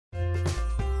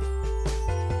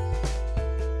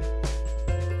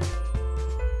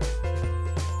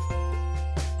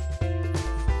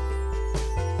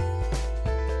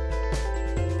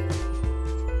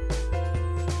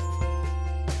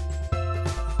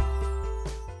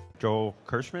Joel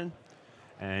Kirshman,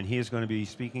 and he is going to be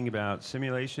speaking about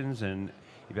simulations and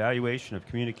evaluation of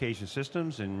communication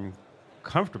systems and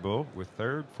comfortable with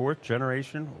third, fourth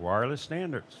generation wireless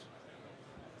standards.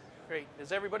 Great.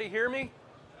 Does everybody hear me?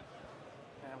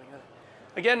 Yeah, we got it.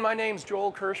 Again, my name's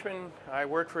Joel Kirshman. I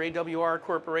work for AWRDE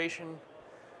Corporation.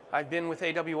 I've been with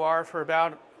AWRDE for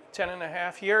about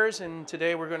 10.5 years, and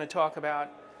today we're going to talk about,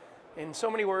 in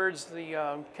so many words,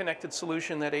 the connected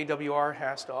solution that AWRDE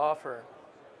has to offer.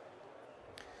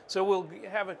 So we'll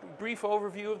have a brief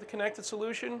overview of the connected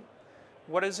solution.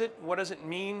 What is it? What does it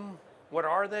mean? What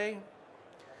are they?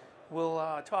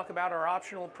 We'll talk about our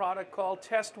optional product called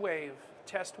TestWave.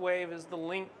 TestWave is the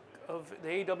link of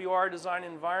the AWRDE design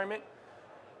environment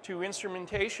to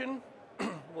instrumentation.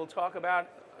 We'll talk about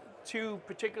two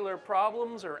particular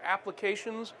problems or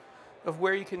applications of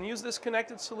where you can use this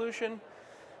connected solution.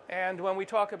 And when we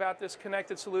talk about this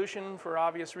connected solution, for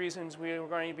obvious reasons, we're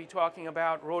going to be talking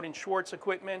about Rohde and Schwarz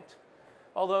equipment,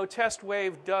 although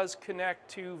TestWave does connect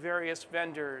to various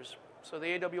vendors. So the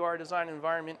AWRDE design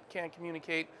environment can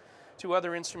communicate to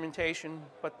other instrumentation,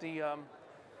 but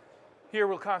here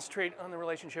we'll concentrate on the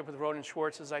relationship with Rohde and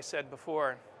Schwarz, as I said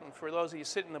before. And for those of you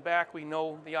sitting in the back, we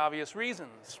know the obvious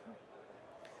reasons.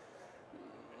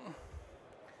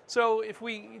 So if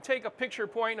we take a picture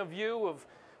point of view of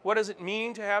what does it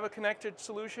mean to have a connected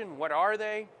solution, what are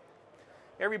they?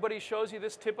 Everybody shows you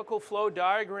this typical flow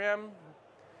diagram.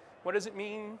 What does it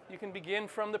mean? You can begin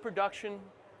from the production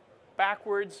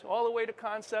backwards all the way to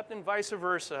concept and vice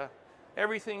versa.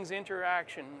 Everything's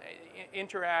interacting.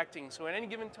 So at any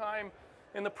given time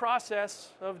in the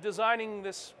process of designing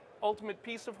this ultimate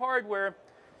piece of hardware,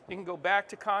 you can go back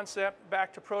to concept,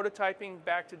 back to prototyping,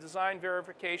 back to design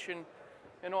verification,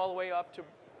 and all the way up to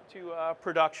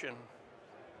production.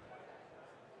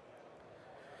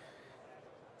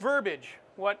 Verbiage,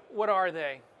 what are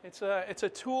they? It's a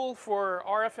tool for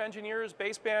RF engineers,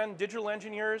 baseband, digital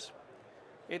engineers.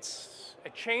 It's a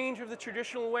change of the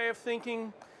traditional way of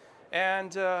thinking,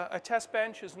 and a test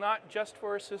bench is not just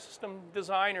for a system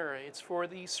designer, it's for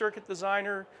the circuit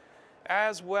designer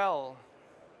as well.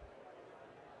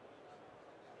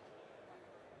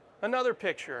 Another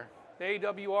picture. The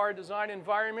AWRDE design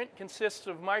environment consists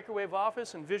of Microwave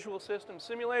Office and Visual System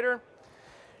Simulator.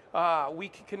 We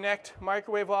can connect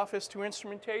Microwave Office to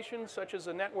instrumentation such as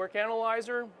a network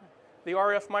analyzer. The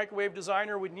RF microwave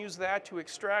designer would use that to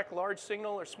extract large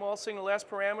signal or small signal S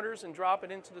parameters and drop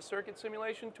it into the circuit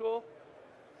simulation tool.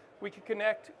 We can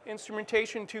connect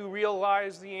instrumentation to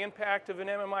realize the impact of an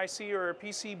MMIC or a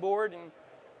PC board and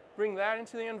bring that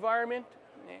into the environment.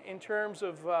 In terms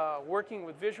of working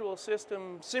with Visual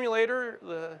System Simulator,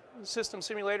 the system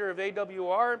simulator of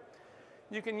AWRDE,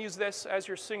 you can use this as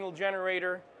your signal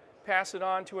generator, pass it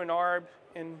on to an ARB,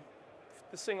 and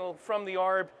the signal from the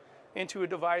ARB into a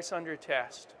device under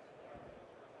test.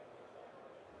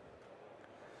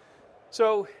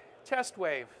 So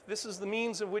TestWave, this is the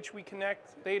means of which we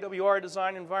connect the AWRDE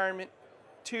design environment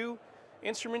to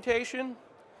instrumentation.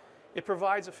 It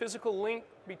provides a physical link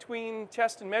between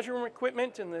test and measurement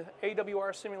equipment and the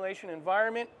AWRDE simulation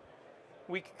environment.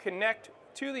 We can connect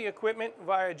to the equipment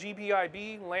via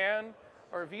GPIB, LAN,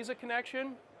 or VISA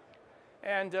connection,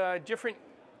 and different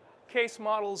case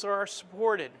models are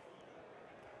supported.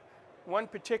 One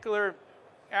particular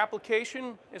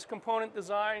application is component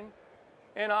design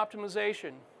and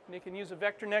optimization. You can use a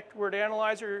vector network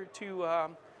analyzer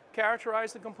to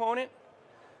characterize the component.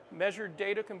 Measured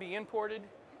data can be imported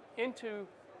into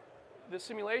the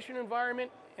simulation environment.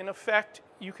 In effect,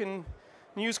 you can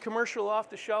use commercial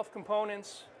off-the-shelf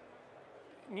components,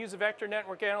 use a vector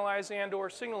network analyzer and or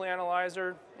signal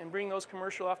analyzer, and bring those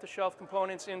commercial off-the-shelf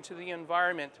components into the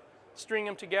environment, string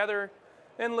them together,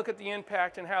 then look at the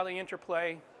impact and how they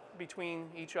interplay between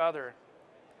each other.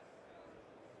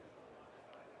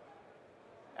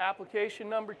 Application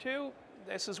number 2,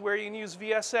 this is where you can use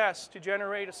VSS to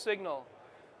generate a signal,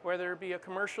 whether it be a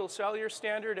commercial cellular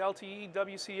standard, LTE,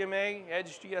 WCMA,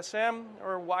 Edge GSM,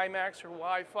 or WiMAX or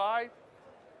Wi-Fi.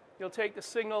 You'll take the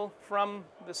signal from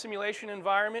the simulation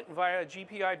environment via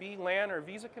GPIB, LAN, or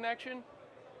VISA connection,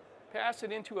 pass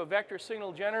it into a vector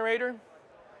signal generator,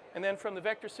 and then from the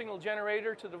vector signal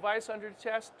generator to the device under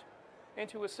test,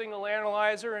 into a signal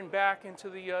analyzer, and back into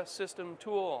the system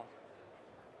tool.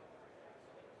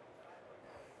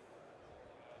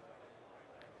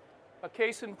 A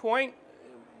case in point,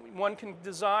 one can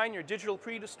design your digital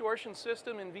pre-distortion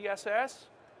system in VSS,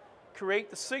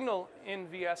 create the signal in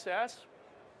VSS,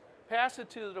 pass it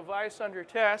to the device under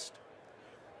test,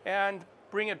 and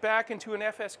bring it back into an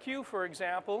FSQ, for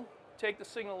example, take the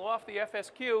signal off the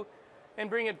FSQ, and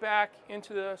bring it back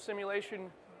into the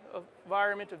simulation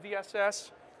environment of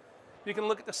VSS, You can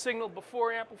look at the signal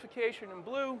before amplification in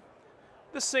blue,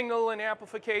 the signal and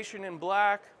amplification in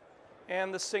black,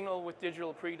 and the signal with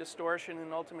digital pre-distortion,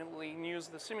 and ultimately use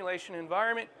the simulation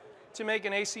environment to make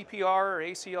an ACPR or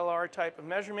ACLR type of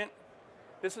measurement.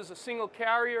 This is a single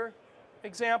carrier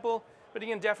example, but you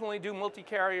can definitely do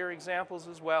multi-carrier examples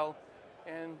as well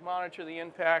and monitor the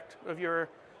impact of your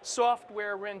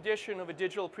software rendition of a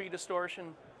digital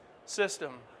pre-distortion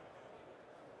system.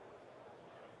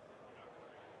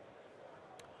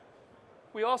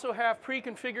 We also have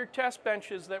pre-configured test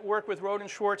benches that work with Rohde and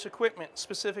Schwarz equipment,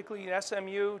 specifically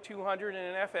SMU 200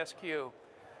 and an FSQ.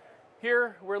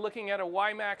 Here we're looking at a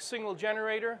WiMAX signal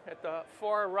generator at the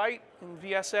far right in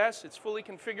VSS. It's fully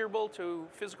configurable to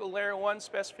physical layer 1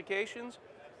 specifications.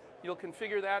 You'll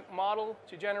configure that model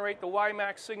to generate the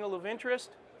WiMAX signal of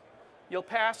interest. You'll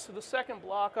pass to the second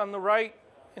block on the right,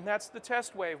 and that's the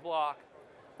TestWave block.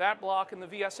 That block in the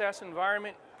VSS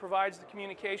environment provides the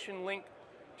communication link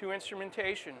to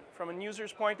instrumentation. From a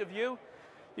user's point of view,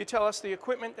 you tell us the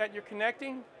equipment that you're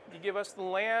connecting, you give us the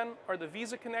LAN or the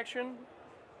Visa connection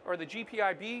or the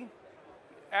GPIB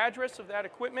address of that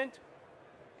equipment,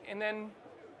 and then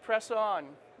press on.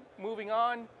 Moving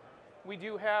on, we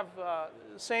do have the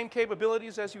same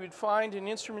capabilities as you would find in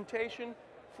instrumentation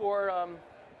for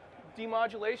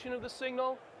demodulation of the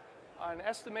signal, an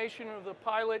estimation of the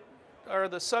pilot or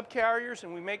the subcarriers,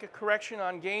 and we make a correction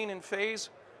on gain and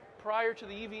phase prior to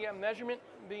the EVM measurement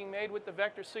being made with the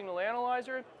vector signal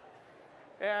analyzer.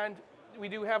 And we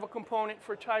do have a component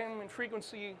for time and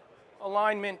frequency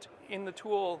alignment in the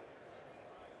tool.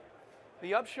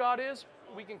 The upshot is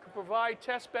we can provide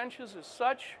test benches as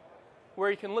such, where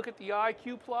you can look at the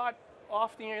IQ plot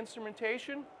off the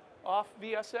instrumentation, off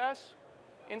VSS,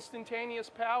 instantaneous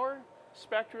power,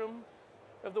 spectrum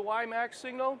of the WiMAX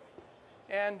signal,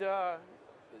 and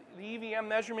the EVM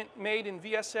measurement made in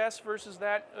VSS versus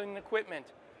that in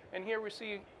equipment. And here we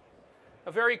see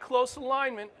a very close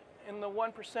alignment in the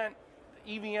 1%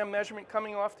 EVM measurement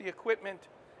coming off the equipment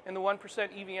and the 1%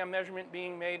 EVM measurement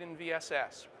being made in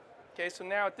VSS. Okay, so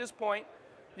now at this point,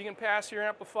 you can pass your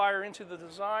amplifier into the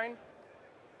design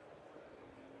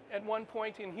at one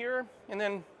point in here, and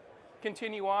then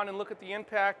continue on and look at the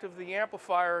impact of the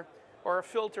amplifier or a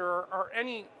filter or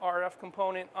any RF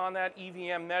component on that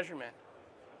EVM measurement.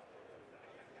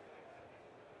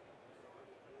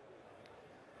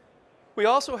 We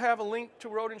also have a link to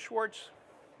Rohde and Schwarz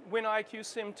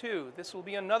WinIQSIM2. This will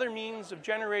be another means of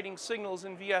generating signals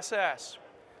in VSS.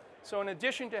 So in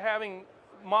addition to having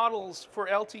models for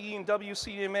LTE and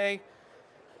WCDMA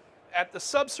at the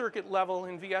subcircuit level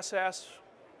in VSS,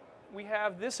 we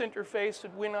have this interface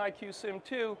at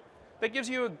WinIQSIM2 that gives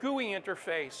you a GUI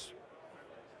interface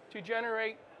to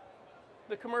generate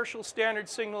the commercial standard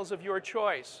signals of your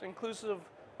choice, inclusive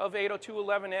of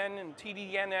 802.11n and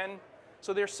TDNN.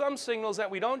 So there's some signals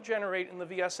that we don't generate in the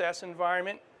VSS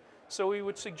environment. So we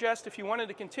would suggest if you wanted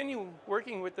to continue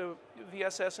working with the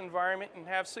VSS environment and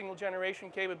have signal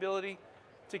generation capability,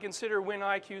 to consider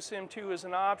WinIQSIM2 as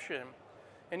an option.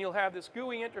 And you'll have this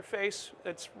GUI interface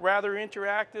that's rather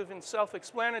interactive and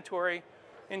self-explanatory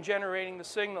in generating the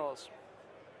signals.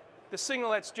 The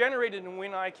signal that's generated in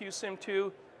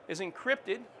WinIQSIM2 is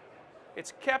encrypted.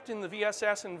 It's kept in the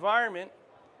VSS environment.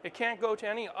 It can't go to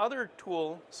any other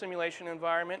tool simulation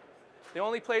environment. The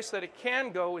only place that it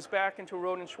can go is back into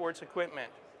Rohde and Schwarz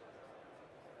equipment.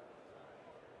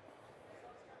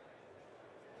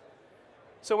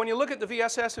 So when you look at the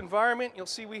VSS environment, you'll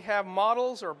see we have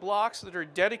models or blocks that are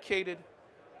dedicated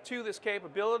to this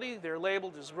capability. They're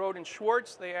labeled as Rohde and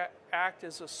Schwarz. They act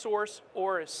as a source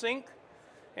or a sink.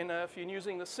 And if you're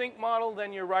using the sink model,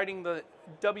 then you're writing the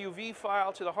WV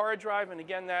file to the hard drive, and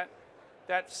again, that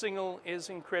signal is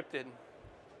encrypted.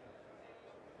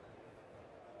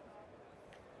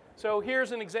 So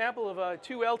here's an example of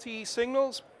two LTE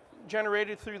signals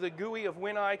generated through the GUI of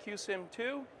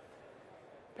WinIQSIM2,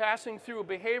 passing through a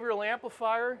behavioral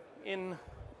amplifier in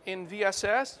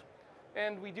VSS.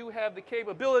 And we do have the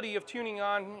capability of tuning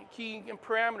on key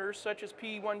parameters such as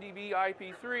P1dB,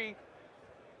 IP3,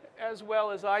 as well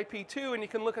as IP2, and you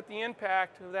can look at the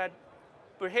impact of that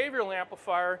behavioral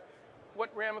amplifier.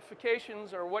 What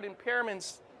ramifications or what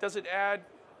impairments does it add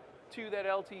to that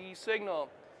LTE signal?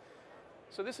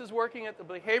 So this is working at the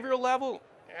behavioral level.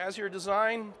 As your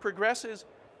design progresses,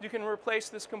 you can replace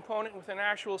this component with an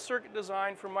actual circuit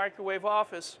design for microwave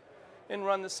office and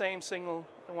run the same signal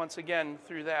once again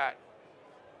through that.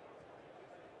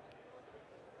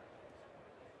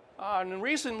 And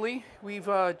recently, we've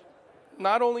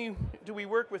not only do we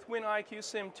work with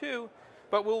WinIQSIM2,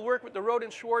 but we'll work with the Rohde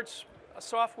and Schwarz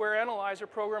software analyzer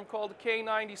program called the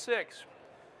K96.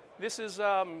 This is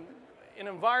an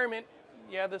environment,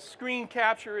 yeah, the screen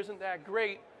capture isn't that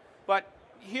great, but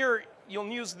here you'll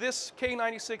use this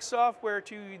K96 software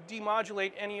to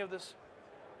demodulate any of this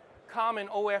common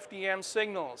OFDM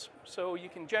signals. So you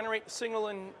can generate the signal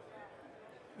in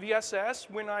VSS,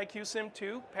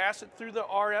 WinIQSIM2, pass it through the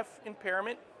RF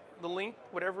impairment, the link,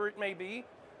 whatever it may be,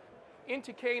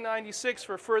 into K96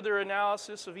 for further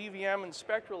analysis of EVM and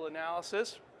spectral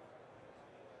analysis.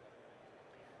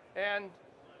 And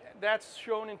that's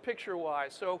shown in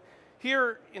picture-wise. So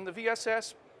here in the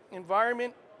VSS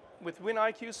environment with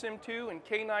WinIQSIM2 and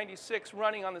K96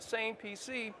 running on the same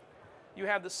PC, you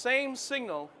have the same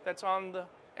signal that's on the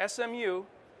SMU,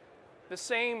 the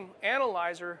same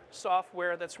analyzer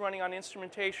software that's running on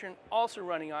instrumentation also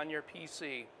running on your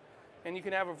PC. And you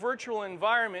can have a virtual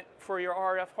environment for your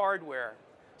RF hardware.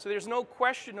 So there's no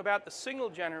question about the signal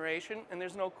generation, and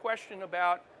there's no question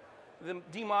about the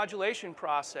demodulation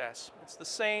process. It's the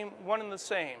same, one and the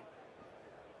same.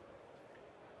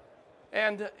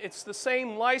 And it's the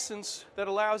same license that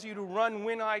allows you to run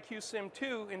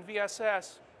WinIQSIM2 in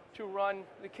VSS to run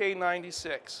the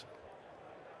K96.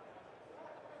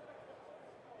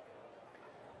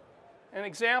 An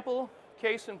example,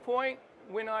 case in point,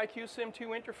 WinIQSIM2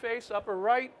 interface, upper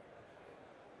right,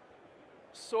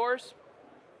 source,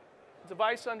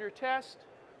 device under test,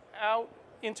 out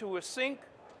into a sync,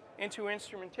 into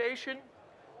instrumentation,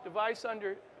 device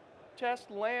under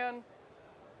test, LAN,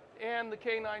 and the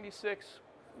K96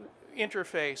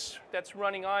 interface that's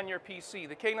running on your PC.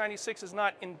 The K96 is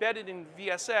not embedded in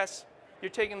VSS.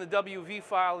 You're taking the WV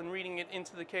file and reading it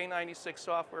into the K96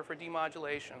 software for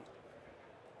demodulation.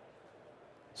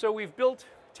 So we've built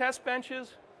test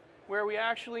benches where we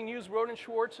actually use Rohde and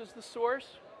Schwarz as the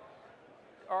source.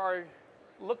 Our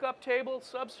lookup table,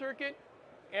 subcircuit,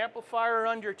 amplifier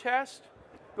under test,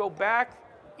 go back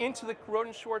into the Rohde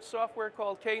and Schwarz software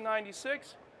called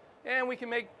K96, and we can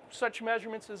make such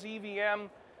measurements as EVM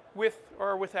with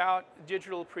or without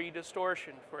digital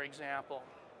pre-distortion, for example.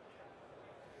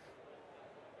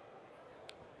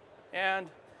 And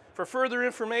for further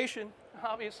information,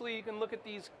 obviously you can look at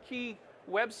these key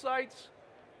websites.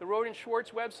 The Rohde and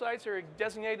Schwarz websites are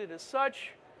designated as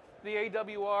such. The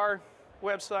AWR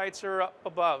websites are up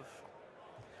above.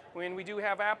 When we do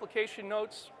have application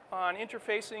notes on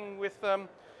interfacing with the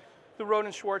Rohde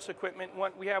and Schwarz equipment,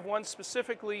 we have one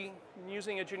specifically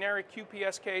using a generic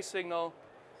QPSK signal,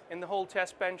 and the whole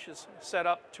test bench is set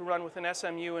up to run with an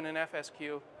SMU and an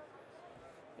FSQ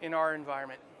in our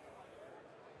environment.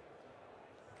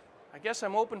 I guess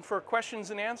I'm open for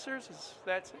questions and answers.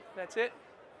 That's it.